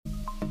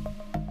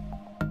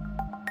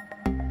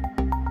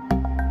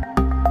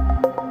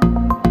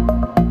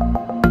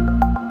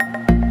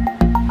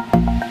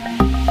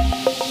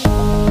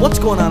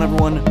going on,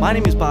 everyone? My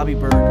name is Bobby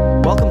Berg.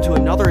 Welcome to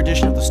another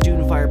edition of the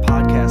Student Fire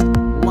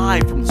Podcast,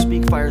 live from the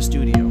Speak Fire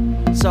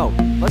studio. So,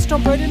 let's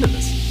jump right into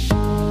this.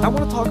 I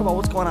want to talk about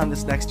what's going on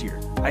this next year.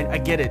 I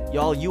get it,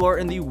 y'all. You are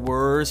in the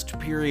worst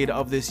period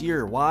of this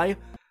year. Why?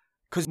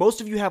 Because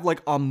most of you have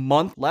like a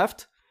month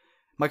left.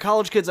 My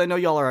college kids, I know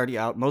y'all are already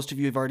out. Most of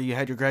you have already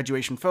had your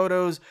graduation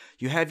photos.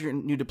 You have your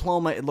new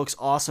diploma. It looks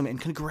awesome, and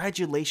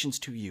congratulations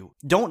to you.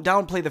 Don't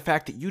downplay the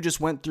fact that you just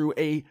went through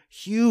a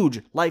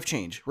huge life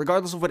change,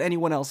 regardless of what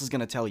anyone else is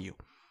going to tell you.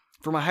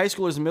 For my high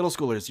schoolers and middle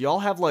schoolers, y'all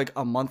have like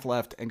a month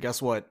left, and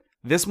guess what?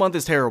 This month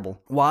is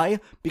terrible.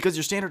 Why? Because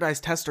your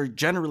standardized tests are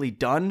generally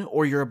done,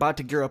 or you're about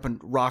to gear up and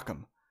rock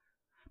them.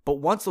 But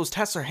once those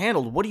tests are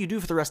handled, what do you do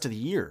for the rest of the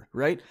year,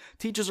 right?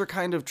 Teachers are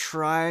kind of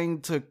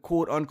trying to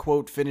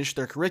quote-unquote finish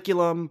their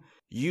curriculum.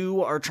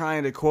 You are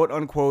trying to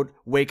quote-unquote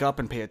wake up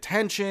and pay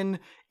attention.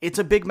 It's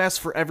a big mess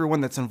for everyone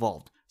that's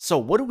involved. So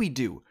what do we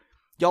do?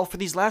 Y'all, for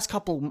these last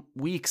couple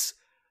weeks,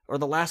 or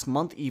the last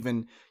month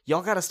even,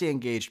 y'all gotta stay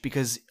engaged,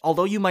 because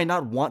although you might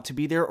not want to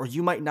be there, or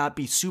you might not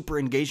be super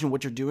engaged in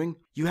what you're doing,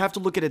 you have to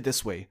look at it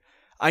this way.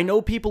 I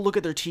know people look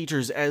at their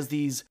teachers as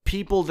these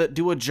people that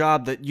do a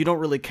job that you don't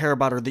really care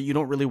about or that you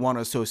don't really want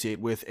to associate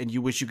with, and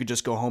you wish you could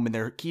just go home and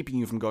they're keeping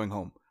you from going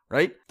home,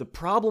 right? The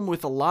problem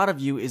with a lot of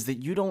you is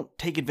that you don't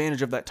take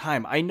advantage of that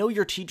time. I know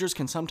your teachers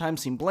can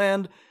sometimes seem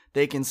bland.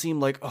 They can seem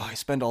like, oh, I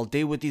spend all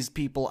day with these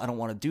people. I don't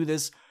want to do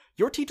this.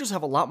 Your teachers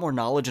have a lot more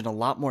knowledge in a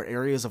lot more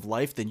areas of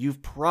life than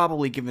you've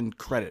probably given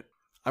credit.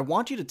 I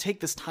want you to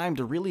take this time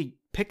to really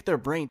pick their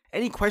brain.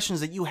 Any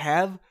questions that you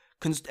have,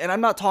 and I'm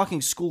not talking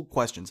school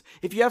questions.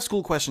 If you have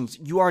school questions,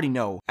 you already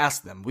know.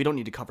 Ask them. We don't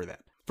need to cover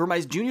that. For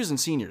my juniors and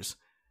seniors,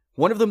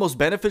 one of the most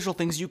beneficial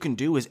things you can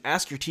do is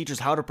ask your teachers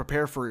how to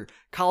prepare for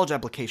college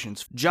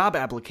applications, job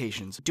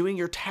applications, doing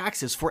your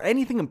taxes, for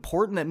anything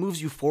important that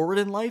moves you forward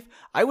in life.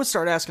 I would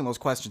start asking those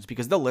questions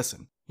because they'll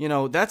listen. You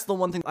know, that's the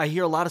one thing I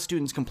hear a lot of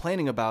students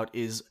complaining about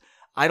is,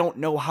 I don't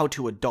know how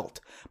to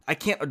adult. I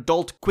can't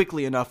adult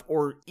quickly enough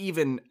or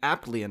even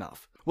aptly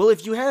enough. Well,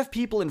 if you have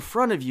people in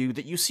front of you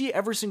that you see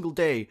every single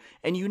day,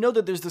 and you know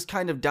that there's this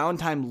kind of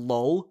downtime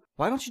lull,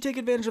 why don't you take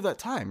advantage of that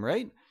time,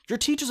 right? Your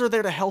teachers are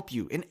there to help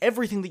you in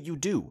everything that you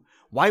do.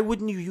 Why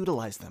wouldn't you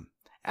utilize them?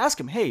 Ask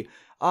them, hey,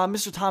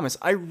 Mr. Thomas,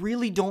 I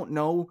really don't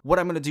know what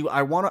I'm going to do.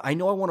 I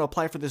know I want to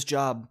apply for this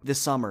job this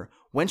summer.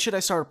 When should I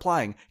start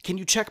applying? Can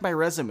you check my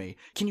resume?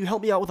 Can you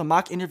help me out with a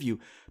mock interview?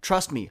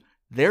 Trust me,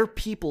 they're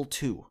people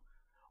too.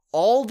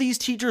 All these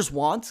teachers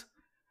want,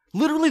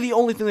 literally the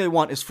only thing they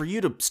want, is for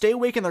you to stay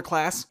awake in their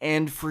class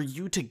and for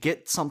you to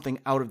get something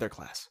out of their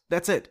class.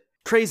 That's it.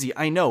 Crazy,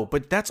 I know,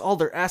 but that's all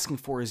they're asking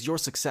for is your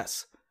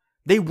success.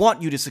 They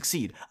want you to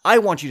succeed. I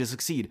want you to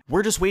succeed.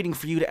 We're just waiting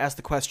for you to ask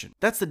the question.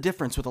 That's the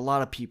difference with a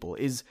lot of people,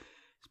 is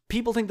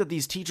people think that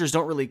these teachers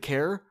don't really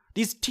care.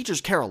 These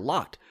teachers care a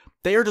lot.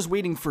 They are just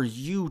waiting for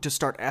you to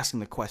start asking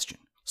the question.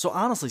 So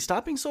honestly,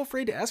 stop being so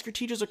afraid to ask your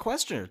teachers a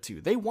question or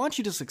two. They want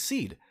you to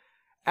succeed.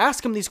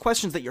 Ask them these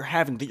questions that you're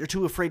having, that you're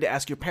too afraid to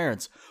ask your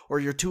parents, or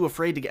you're too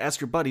afraid to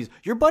ask your buddies.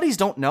 Your buddies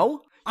don't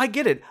know. I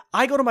get it.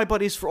 I go to my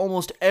buddies for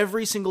almost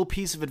every single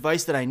piece of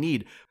advice that I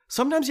need.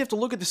 Sometimes you have to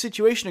look at the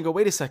situation and go,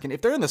 wait a second,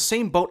 if they're in the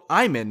same boat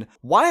I'm in,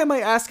 why am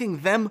I asking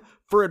them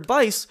for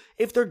advice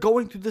if they're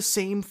going through the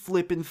same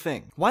flippin'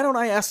 thing? Why don't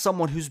I ask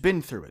someone who's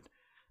been through it?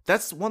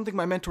 That's one thing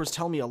my mentors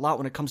tell me a lot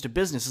when it comes to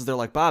business, is they're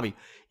like, Bobby,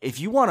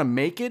 if you want to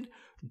make it,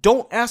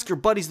 don't ask your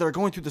buddies that are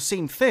going through the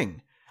same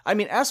thing. I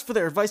mean, ask for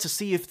their advice to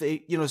see if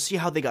they, see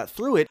how they got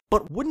through it,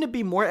 but wouldn't it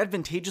be more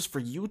advantageous for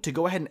you to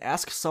go ahead and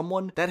ask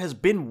someone that has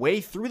been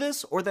way through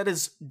this, or that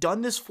has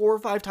done this 4 or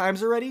 5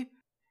 times already?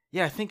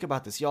 Yeah, think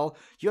about this, y'all.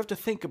 You have to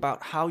think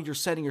about how you're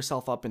setting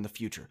yourself up in the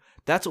future.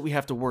 That's what we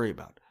have to worry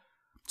about.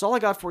 That's all I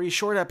got for you.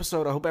 Short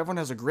episode. I hope everyone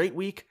has a great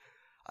week.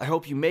 I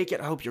hope you make it.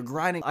 I hope you're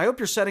grinding. I hope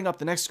you're setting up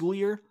the next school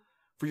year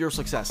for your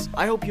success.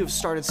 I hope you have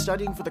started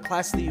studying for the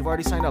classes that you've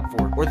already signed up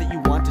for, or that you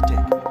want to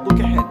take. Look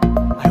ahead.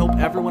 I hope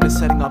everyone is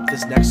setting up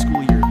this next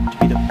school year to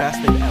be the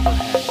best they've ever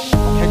had.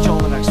 I'll catch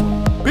y'all in the next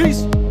one.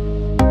 Peace!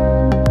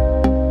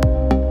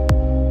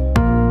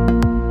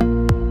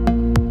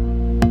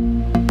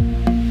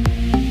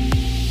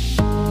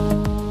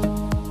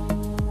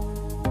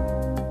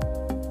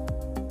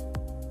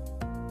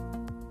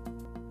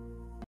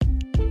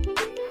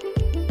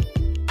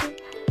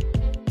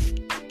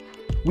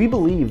 We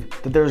believe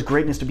that there is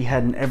greatness to be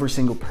had in every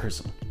single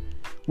person.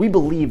 We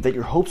believe that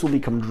your hopes will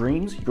become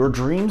dreams, your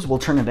dreams will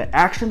turn into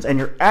actions, and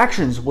your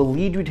actions will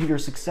lead you to your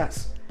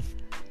success.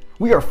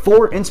 We are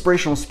 4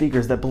 inspirational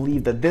speakers that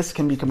believe that this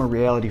can become a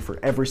reality for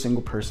every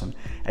single person.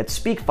 At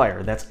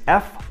SpeakFire, that's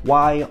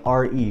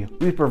F-Y-R-E,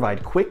 we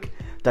provide quick,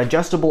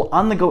 digestible,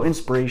 on-the-go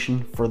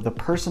inspiration for the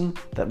person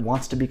that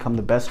wants to become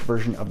the best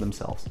version of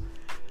themselves.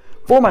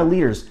 For my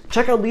leaders,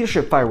 check out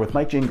Leadership Fire with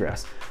Mike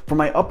Gingras. For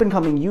my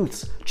up-and-coming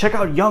youths, check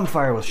out Young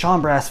Fire with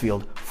Sean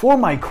Brassfield. For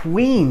my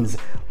queens,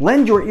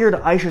 lend your ear to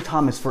Aisha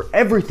Thomas for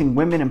everything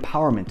women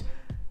empowerment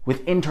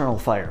with Internal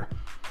Fire.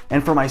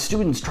 And for my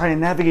students trying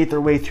to navigate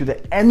their way through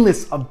the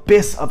endless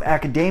abyss of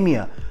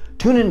academia,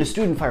 tune into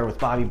Student Fire with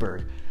Bobby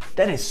Berg.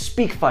 That is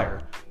Speak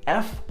Fire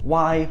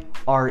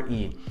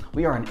FYRE.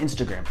 We are on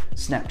Instagram,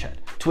 Snapchat,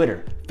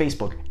 Twitter,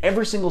 Facebook,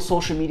 every single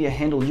social media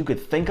handle you could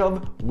think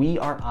of, we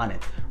are on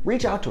it.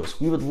 Reach out to us.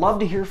 We would love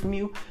to hear from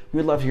you. We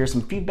would love to hear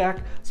some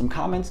feedback, some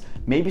comments,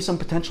 maybe some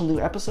potential new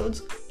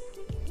episodes.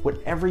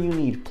 Whatever you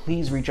need,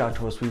 please reach out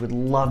to us. We would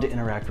love to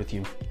interact with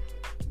you.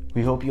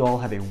 We hope you all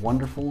have a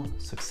wonderful,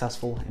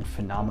 successful, and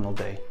phenomenal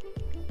day.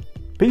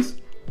 Peace.